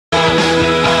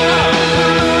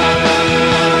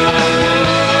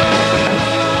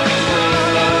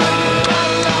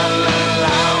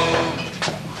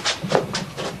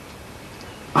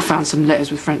found some letters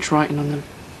with French writing on them.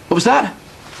 What was that?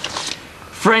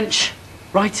 French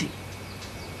writing.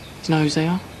 Do you know whose they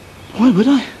are? Why would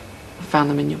I? I found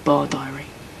them in your bar diary.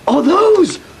 Oh,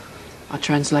 those! I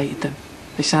translated them.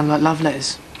 They sound like love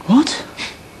letters. What?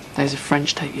 There's a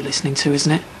French tape you're listening to,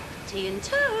 isn't it? Tea and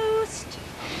toast.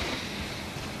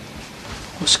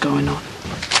 What's going on?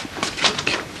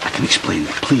 I can explain.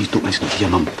 Please don't mention it to your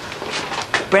mum.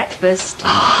 Breakfast.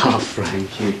 Ah,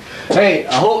 Frankie. Hey,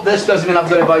 I hope this doesn't mean I've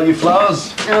got to buy you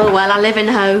flowers. Oh, well, I live in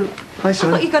hope. Hi,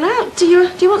 son. What, you gone out? Do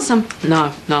you want some?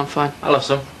 No, I'm fine. I'll have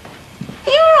some.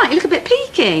 Are you all right? You look a bit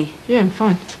peaky. Yeah, I'm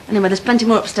fine. Anyway, there's plenty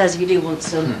more upstairs if you do want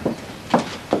some.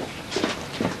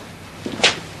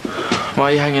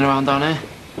 Why are you hanging around down here?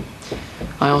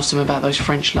 I asked him about those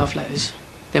French love letters.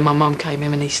 Then my mum came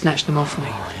in and he snatched them off me.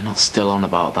 Oh, you're not still on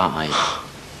about that, are you?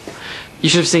 You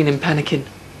should have seen him panicking.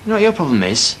 You know what your problem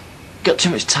is? You've got too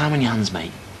much time on your hands,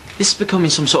 mate. This is becoming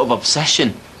some sort of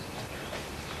obsession.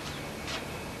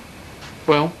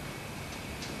 Well,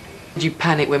 did you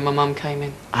panic when my mum came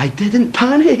in? I didn't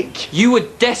panic. You were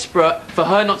desperate for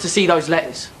her not to see those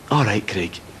letters. All right,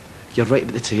 Craig. You're right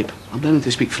about the tape. I'm learning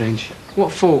to speak French.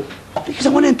 What for? Because I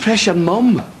want to impress your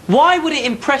mum. Why would it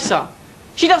impress her?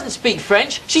 She doesn't speak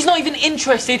French. She's not even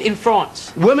interested in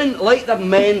France. Women like their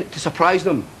men to surprise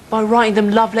them. By writing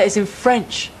them love letters in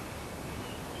French.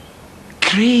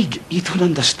 Craig, you don't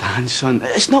understand, son.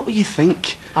 It's not what you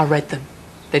think. I read them.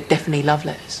 They're definitely love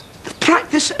letters.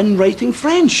 Practice in writing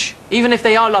French. Even if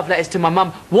they are love letters to my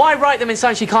mum, why write them in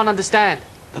something she can't understand?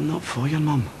 They're not for your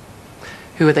mum.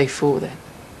 Who are they for then?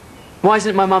 Why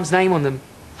isn't my mum's name on them?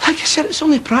 Like I said, it's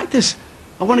only practice.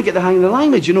 I want to get the hang of the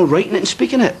language, you know, writing it and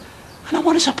speaking it. And I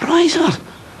want to surprise her.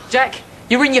 Jack,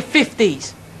 you're in your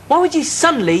 50s. Why would you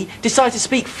suddenly decide to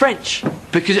speak French?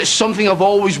 Because it's something I've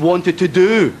always wanted to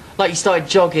do. Like you started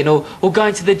jogging or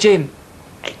going to the gym.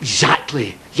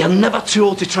 Exactly. You're never too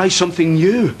old to try something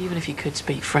new. Even if you could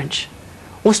speak French,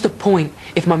 what's the point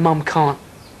if my mum can't?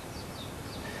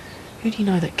 Who do you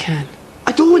know that can?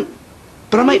 I don't.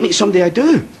 But I might meet somebody I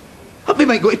do. We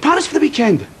might go to Paris for the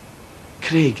weekend.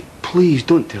 Craig, please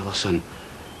don't tell her, son.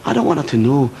 I don't want her to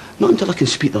know. Not until I can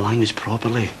speak the language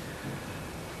properly.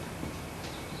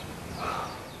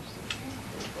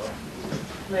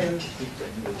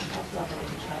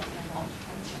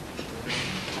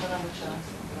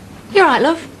 You all right,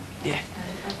 love? Yeah.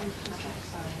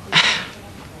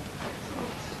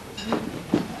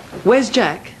 Where's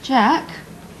Jack? Jack?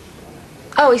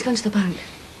 Oh, he's gone to the bank.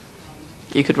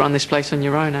 You could run this place on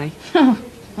your own, eh?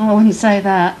 I wouldn't say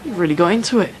that. You've really got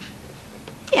into it.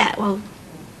 Yeah, well,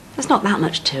 there's not that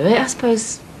much to it. I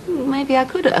suppose maybe I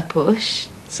could at a push.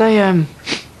 Say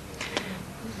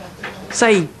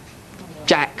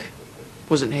Jack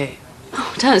wasn't here.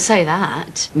 Oh, don't say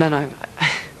that. No,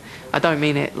 I don't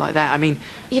mean it like that. I mean...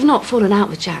 You've not fallen out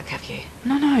with Jack, have you?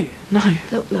 No.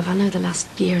 Look, love, I know the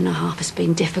last year and a half has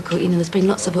been difficult. You know, there's been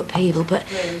lots of upheaval, but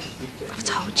I've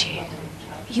told you,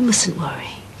 you mustn't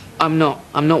worry. I'm not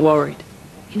worried.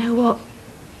 You know what?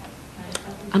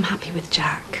 I'm happy with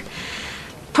Jack.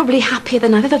 Probably happier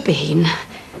than I've ever been.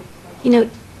 You know,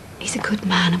 he's a good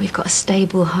man and we've got a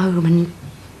stable home and...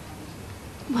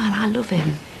 Well, I love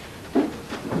him.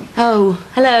 Oh,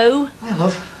 hello. Hi,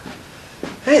 love.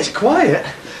 Hey, it's quiet.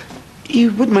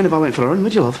 You wouldn't mind if I went for a run,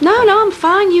 would you, love? No, I'm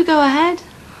fine. You go ahead.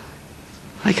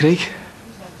 Hi, Craig.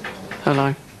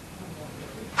 Hello.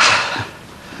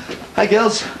 Hi,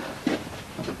 girls.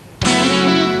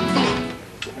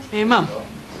 Hey, Mum. Where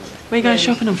are you going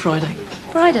shopping on Friday?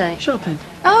 Friday? Shopping?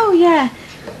 Oh, yeah.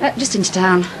 Just into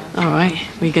town. All right.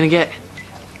 What are you going to get?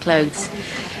 Clothes.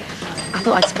 I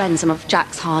thought I'd spend some of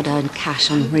Jack's hard-earned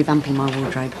cash on revamping my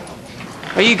wardrobe.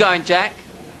 Are you going, Jack?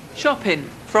 Shopping?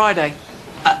 Friday?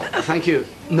 Thank you.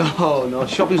 No.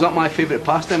 Shopping's not my favourite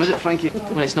pastime, is it, Frankie?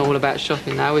 Well, it's not all about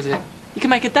shopping now, is it? You can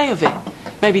make a day of it.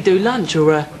 Maybe do lunch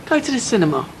or go to the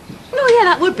cinema. Oh, yeah,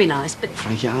 that would be nice, but...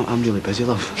 Frankie, I'm really busy,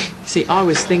 love. See, I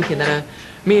was thinking that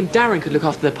me and Darren could look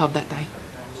after the pub that day.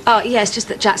 Oh, yeah, it's just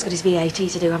that Jack's got his VAT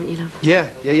to do, haven't you, love? Yeah,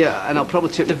 and I'll probably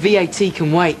take... The VAT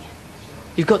can wait.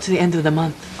 You've got to the end of the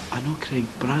month. I know, Craig,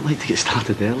 but I'd like to get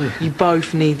started early. You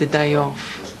both need the day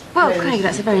off. Well, Craig,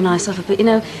 that's a very nice offer, but, you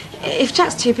know, if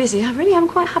Jack's too busy, I really am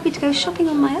quite happy to go shopping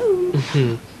on my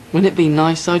own. Wouldn't it be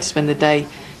nice, though, to spend the day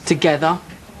together?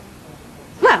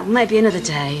 Well, maybe another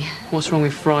day. What's wrong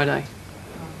with Friday?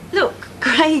 Look,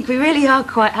 Craig, we really are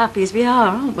quite happy as we are,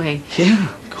 aren't we? Yeah,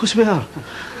 of course we are.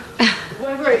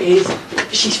 Whoever it is,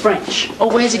 she's French. Oh,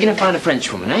 where's he going to find a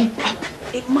French woman, eh?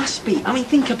 It must be. I mean,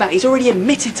 think about it. He's already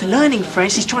admitted to learning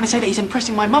French. He's trying to say that he's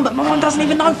impressing my mum, but my mum doesn't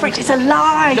even know French. It's a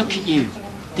lie. Look at you.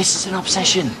 This is an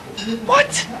obsession.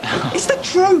 What? It's the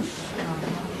truth.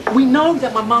 We know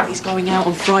that my mum is going out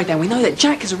on Friday, and we know that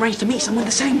Jack has arranged to meet someone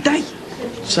the same day.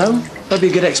 So, that'd be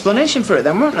a good explanation for it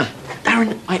then, wouldn't there?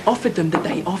 Darren, I offered them the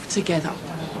day off together.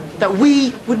 That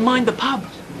we would mind the pub.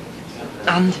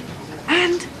 And?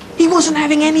 And he wasn't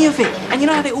having any of it. And you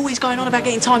know how they're always going on about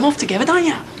getting time off together, don't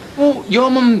you? Well, your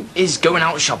mum is going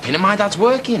out shopping and my dad's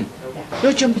working.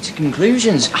 You're jumping to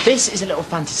conclusions. This is a little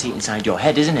fantasy inside your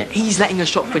head, isn't it? He's letting us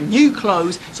shop for new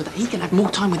clothes so that he can have more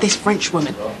time with this French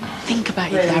woman. Think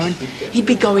about it, Darren. He'd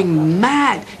be going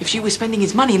mad if she was spending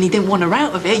his money and he didn't want her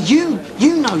out of it. You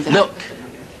know that. Look,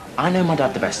 I know my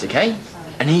dad the best, okay?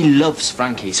 And he loves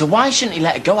Frankie, so why shouldn't he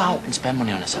let her go out and spend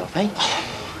money on herself, eh?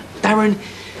 Darren,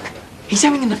 he's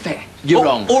having an affair. You're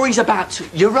wrong. Or he's about to.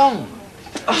 You're wrong.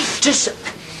 Just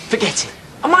forget it.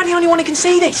 Am I the only one who can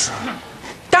see this?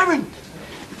 Darren,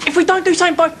 if we don't do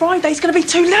something by Friday, it's going to be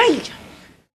too late.